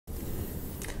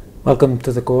Welcome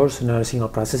to the course on signal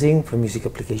processing for music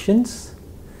applications.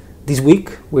 This week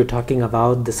we're talking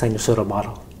about the sinusoidal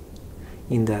model.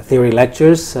 In the theory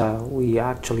lectures we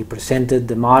actually presented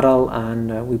the model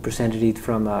and we presented it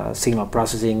from a signal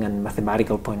processing and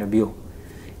mathematical point of view.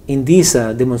 In this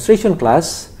demonstration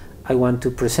class I want to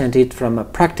present it from a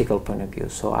practical point of view,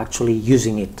 so actually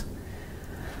using it.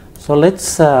 So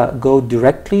let's go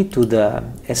directly to the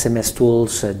SMS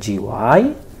Tools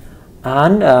GUI.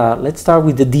 And let's start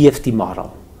with the DFT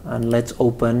model, and let's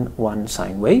open one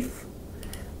sine wave,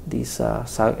 this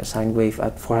sine wave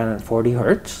at 440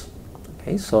 Hertz.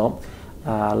 Okay, so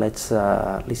let's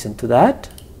listen to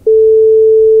that.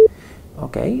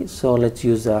 Okay, so let's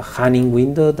use a Hanning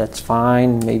window, that's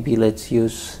fine. Maybe let's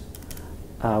use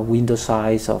a window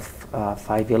size of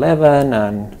 511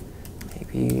 and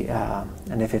maybe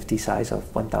an FFT size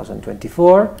of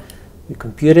 1024. We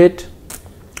compute it.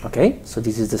 Okay, so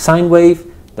this is the sine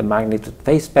wave, the magnitude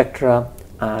phase spectra,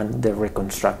 and the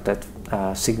reconstructed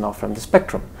signal from the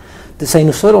spectrum. The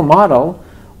sinusoidal model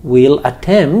will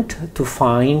attempt to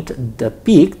find the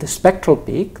peak, the spectral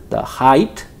peak, the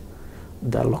height,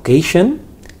 the location,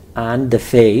 and the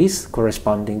phase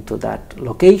corresponding to that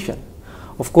location.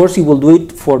 Of course, it will do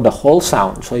it for the whole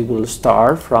sound, so it will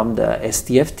start from the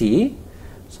STFT.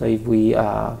 So if we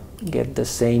get the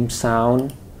same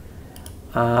sound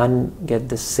and get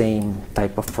the same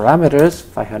type of parameters,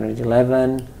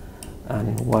 511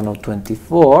 and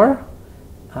 1024,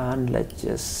 and let's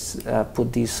just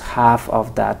put this half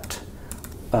of that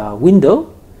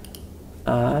window,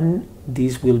 and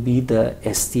this will be the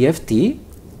STFT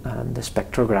and the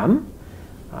spectrogram.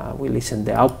 We listen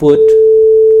the output.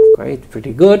 Great,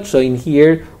 pretty good. So in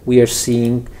here we are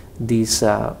seeing this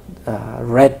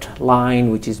red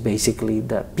line, which is basically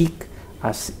the peak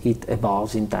as it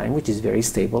evolves in time, which is very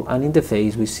stable, and in the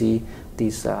phase we see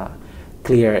this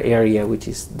clear area, which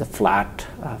is the flat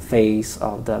phase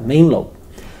of the main lobe.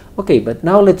 Okay, but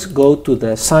now let's go to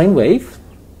the sine wave,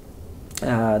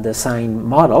 the sine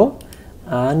model,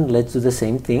 and let's do the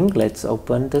same thing. Let's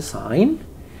open the sine.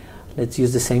 Let's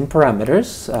use the same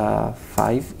parameters,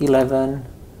 511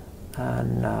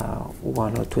 and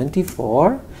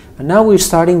 1024, and now we're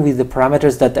starting with the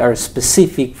parameters that are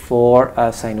specific for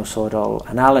a sinusoidal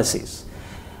analysis.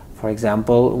 For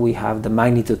example, we have the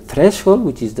magnitude threshold,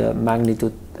 which is the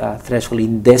magnitude threshold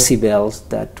in decibels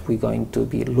that we're going to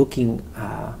be looking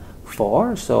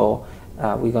for. So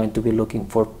we're going to be looking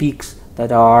for peaks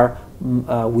that are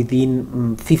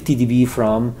within 50 dB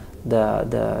from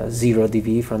the 0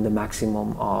 dB from the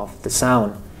maximum of the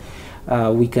sound.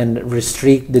 We can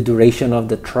restrict the duration of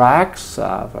the tracks.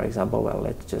 For example, well,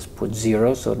 let's just put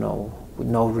 0, so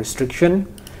no restriction.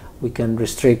 We can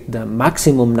restrict the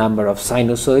maximum number of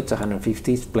sinusoids.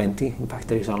 150 is plenty. In fact,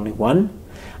 there is only one.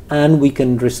 And we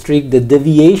can restrict the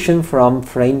deviation from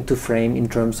frame to frame in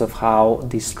terms of how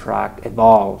this track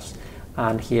evolves.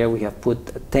 And here we have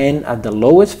put 10 at the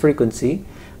lowest frequency.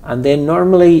 And then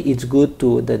normally it's good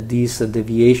that this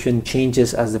deviation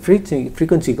changes as the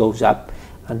frequency goes up.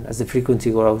 And as the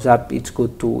frequency goes up, it's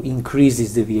good to increase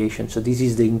this deviation. So this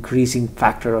is the increasing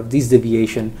factor of this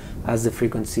deviation as the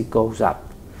frequency goes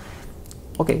up.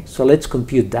 Okay, so let's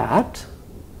compute that.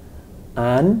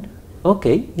 And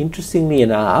okay, interestingly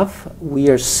enough, we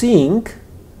are seeing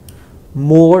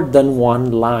more than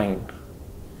one line.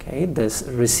 Okay, this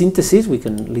resynthesis, we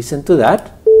can listen to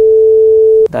that.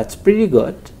 That's pretty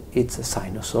good. It's a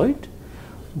sinusoid.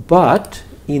 But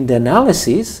in the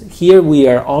analysis, here we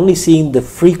are only seeing the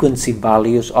frequency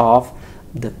values of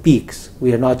the peaks.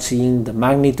 We are not seeing the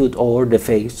magnitude or the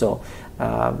phase. So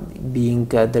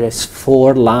there's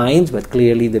 4 lines, but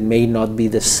clearly they may not be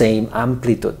the same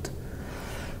amplitude.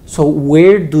 So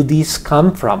where do these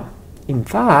come from? In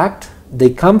fact, they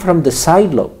come from the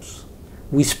side lobes.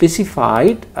 We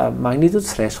specified a magnitude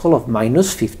threshold of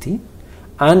 -50,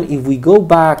 and if we go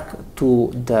back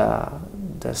to the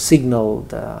signal,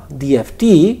 the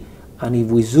DFT, and if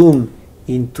we zoom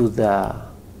into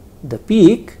the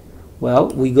peak, well,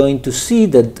 we're going to see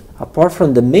that apart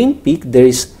from the main peak, there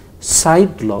is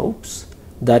side lobes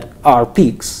that are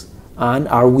peaks and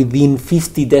are within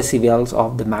 50 decibels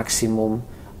of the maximum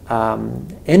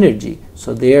energy.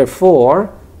 So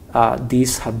therefore,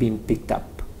 these have been picked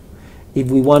up. If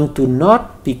we want to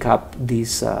not pick up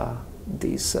these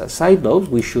side lobes,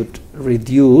 we should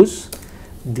reduce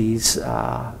this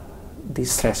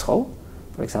threshold,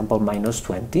 for example,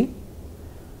 -20,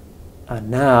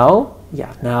 and now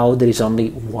there is only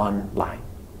one line.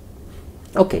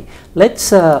 Okay,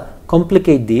 let's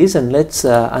complicate this and let's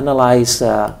analyze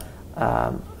a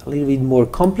little bit more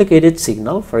complicated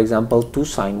signal, for example, 2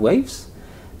 sine waves.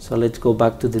 So let's go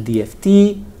back to the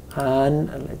DFT and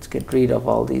let's get rid of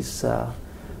all these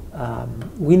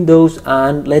windows,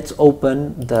 and let's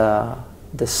open the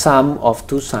sum of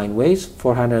two sine waves,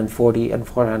 440 and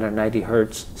 490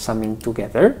 Hertz, summing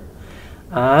together.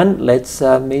 And let's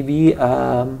maybe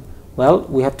well,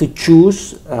 we have to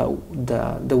choose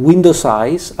the window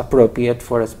size appropriate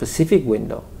for a specific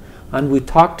window. And we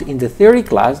talked in the theory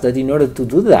class that in order to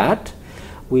do that,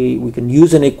 we can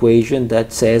use an equation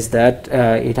that says that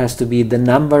it has to be the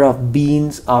number of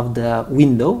beams of the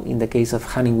window, in the case of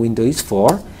Hanning window is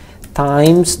 4,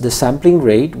 times the sampling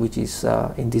rate, which is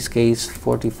in this case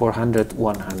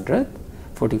 44,100,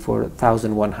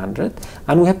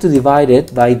 and we have to divide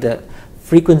it by the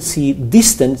frequency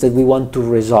distance that we want to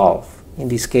resolve, in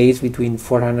this case between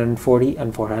 440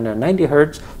 and 490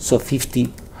 Hertz, so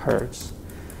 50 Hertz.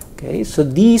 Okay, so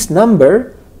this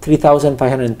number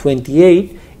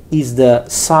 3528 is the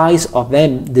size of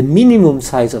M, the minimum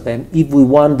size of M, if we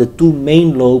want the two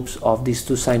main lobes of these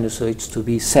two sinusoids to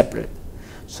be separate.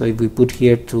 So if we put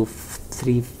here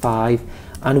 235,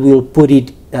 and we'll put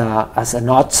it as an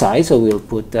odd size, so we'll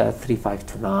put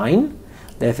 3529.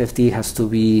 The FFT has to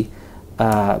be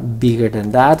bigger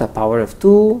than that, a power of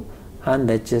 2, and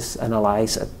let's just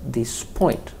analyze at this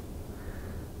point.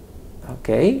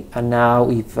 Okay, and now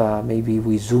if maybe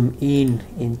we zoom in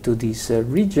into this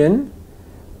region,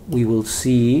 we will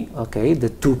see, okay, the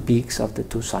two peaks of the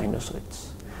two sinusoids.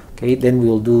 Okay, then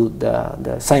we'll do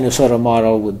the sinusoidal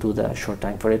model, we'll do the short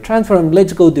time Fourier transform.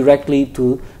 Let's go directly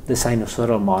to the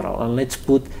sinusoidal model, and let's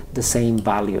put the same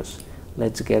values.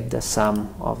 Let's get the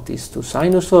sum of these two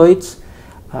sinusoids,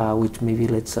 which maybe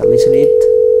let's listen it.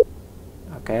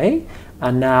 Okay,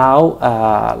 and now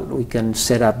we can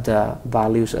set up the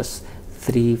values as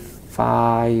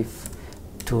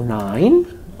 3529.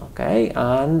 Okay,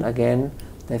 and again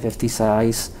the FFT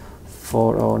size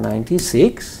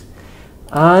 4096,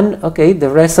 and okay, the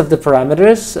rest of the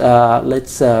parameters,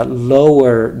 let's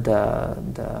lower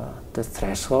the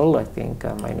threshold. I think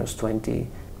minus 20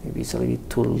 maybe is a little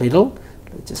too little.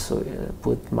 Let's just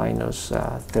put minus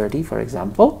 30, for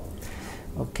example.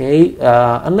 Okay,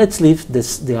 and let's leave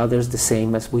the others the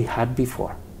same as we had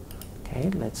before. Okay,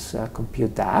 let's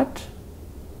compute that.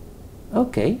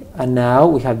 Okay, and now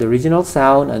we have the original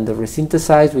sound and the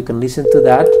resynthesized. We can listen to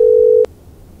that.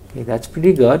 Okay, that's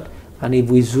pretty good. And if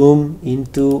we zoom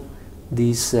into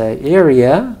this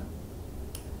area,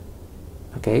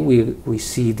 okay, we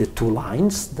see the two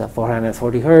lines, the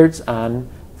 440 Hertz and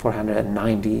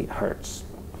 490 Hertz.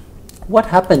 What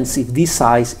happens if this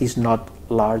size is not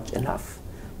large enough?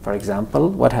 For example,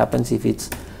 what happens if it's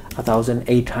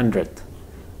 1800?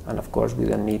 And of course, we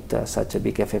don't need such a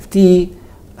big FFT.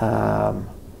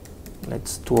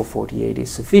 Let's 2048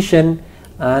 is sufficient,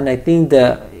 and I think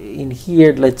in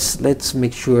here let's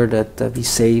make sure that be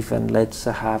safe, and let's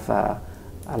have a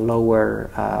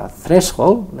lower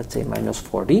threshold. Let's say minus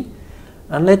 40,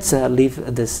 and let's leave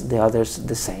the others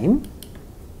the same.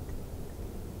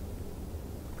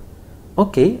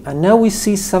 Okay, and now we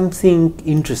see something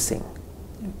interesting.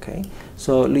 Okay,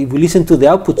 so if we listen to the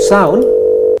output sound,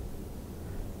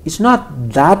 it's not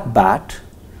that bad.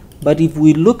 But if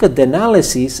we look at the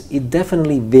analysis, it's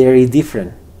definitely very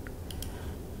different.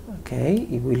 Okay,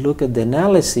 if we look at the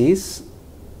analysis,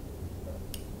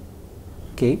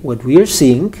 okay, what we are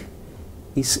seeing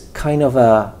is kind of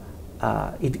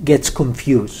it gets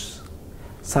confused.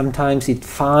 Sometimes it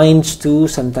finds two,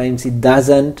 sometimes it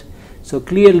doesn't. So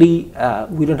clearly,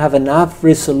 we don't have enough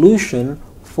resolution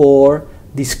for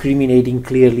discriminating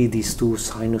clearly these two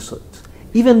sinusoids.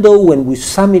 Even though when we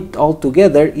sum it all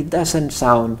together, it doesn't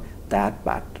sound that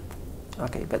bad.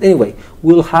 Okay, but anyway,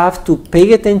 we'll have to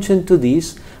pay attention to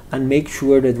this and make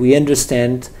sure that we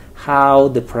understand how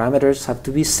the parameters have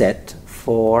to be set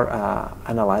for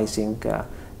analyzing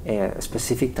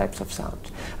specific types of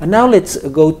sounds. And now let's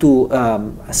go to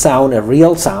a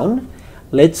real sound.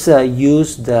 Let's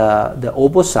use the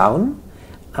oboe sound,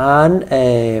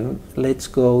 and let's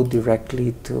go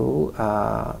directly to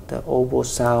the oboe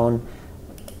sound,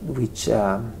 which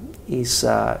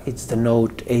it's the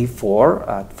note A4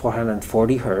 at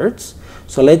 440 Hertz.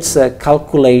 So let's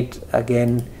calculate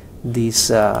again this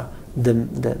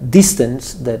the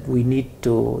distance that we need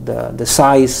to, the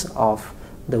size of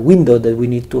the window that we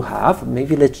need to have.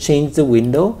 Maybe let's change the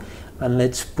window and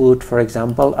let's put, for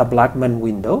example, a Blackman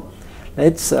window.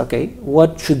 Let's, okay,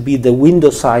 what should be the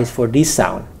window size for this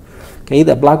sound? Okay,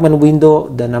 the Blackman window,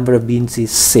 the number of beams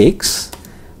is 6.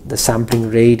 The sampling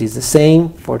rate is the same,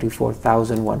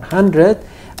 44,100.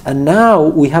 And now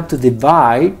we have to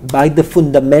divide by the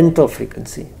fundamental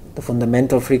frequency. The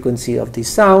fundamental frequency of this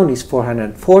sound is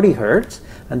 440 Hertz,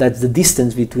 and that's the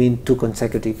distance between two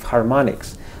consecutive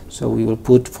harmonics. So we will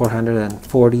put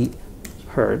 440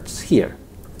 hertz here.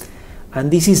 And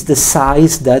this is the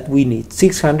size that we need,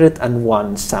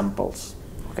 601 samples.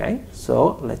 Okay,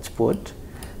 so let's put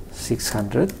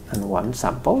 601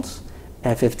 samples.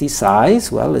 FFT size,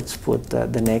 well, let's put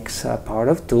the next part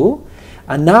of 2.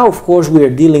 And now, of course, we are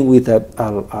dealing with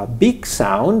a big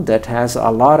sound that has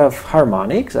a lot of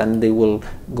harmonics, and they will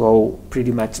go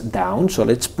pretty much down. So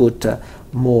let's put a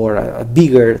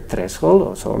bigger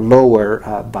threshold, so lower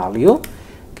value.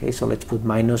 Okay, so let's put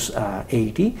minus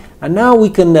 80. And now we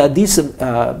can, these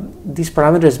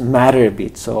parameters matter a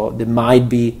bit. So there might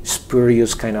be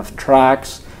spurious kind of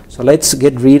tracks. So let's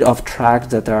get rid of tracks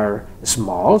that are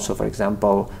small. So for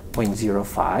example,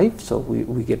 0.05. So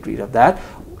we get rid of that.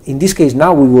 In this case,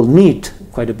 now we will need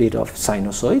quite a bit of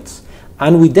sinusoids.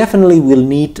 And we definitely will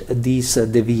need this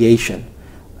deviation.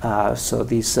 So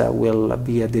this will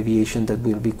be a deviation that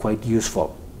will be quite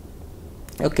useful.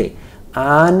 Okay,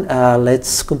 and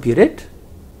let's compute it.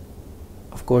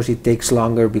 Of course, it takes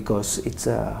longer because it's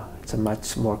a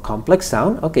much more complex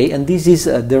sound. Okay, and this is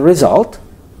the result.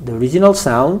 The original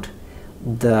sound,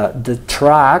 the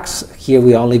tracks, here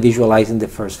we only visualize in the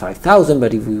first 5,000,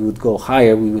 but if we would go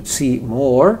higher, we would see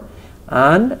more.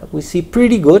 And we see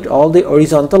pretty good all the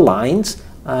horizontal lines.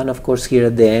 And of course, here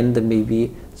at the end, there may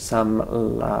be some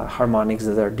harmonics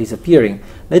that are disappearing.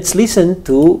 Let's listen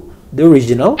to the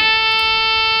original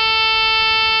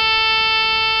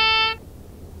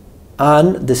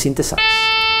and the synthesized.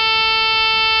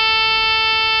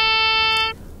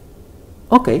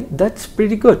 Okay, that's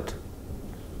pretty good.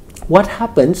 What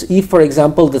happens if, for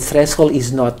example, the threshold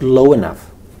is not low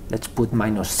enough? Let's put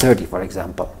minus 30, for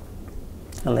example,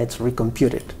 and let's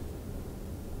recompute it.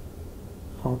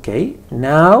 Okay,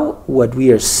 now what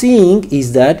we are seeing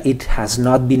is that it has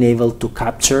not been able to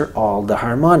capture all the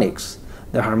harmonics.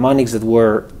 The harmonics that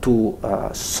were too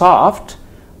soft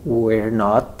were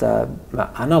not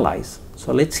analyzed.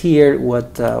 So let's hear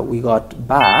what we got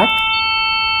back.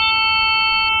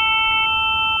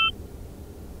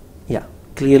 Yeah,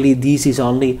 clearly this is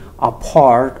only a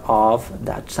part of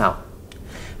that sound.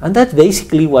 And that's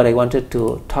basically what I wanted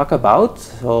to talk about.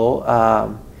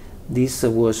 So this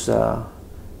was a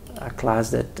class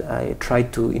that I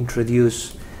tried to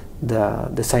introduce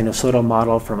the sinusoidal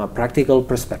model from a practical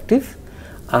perspective.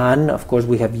 And of course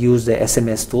we have used the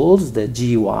SMS tools, the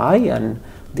GUI, and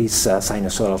these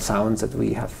sinusoidal sounds that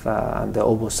we have, and the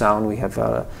oboe sound we have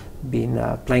been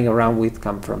playing around with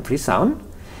come from Freesound.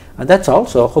 And that's all.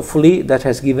 So hopefully that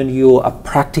has given you a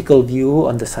practical view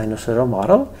on the sinusoidal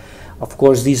model. Of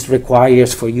course, this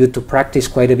requires for you to practice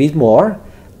quite a bit more.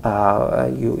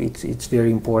 It's very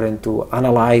important to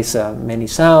analyze many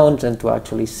sounds and to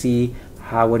actually see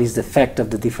what is the effect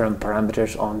of the different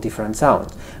parameters on different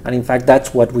sounds. And in fact,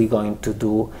 that's what we're going to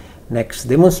do next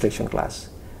demonstration class.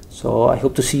 So I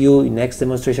hope to see you in next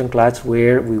demonstration class,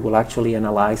 where we will actually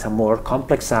analyze a more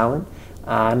complex sound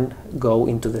and go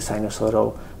into the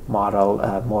sinusoidal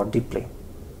model more deeply.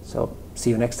 So see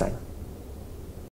you next time.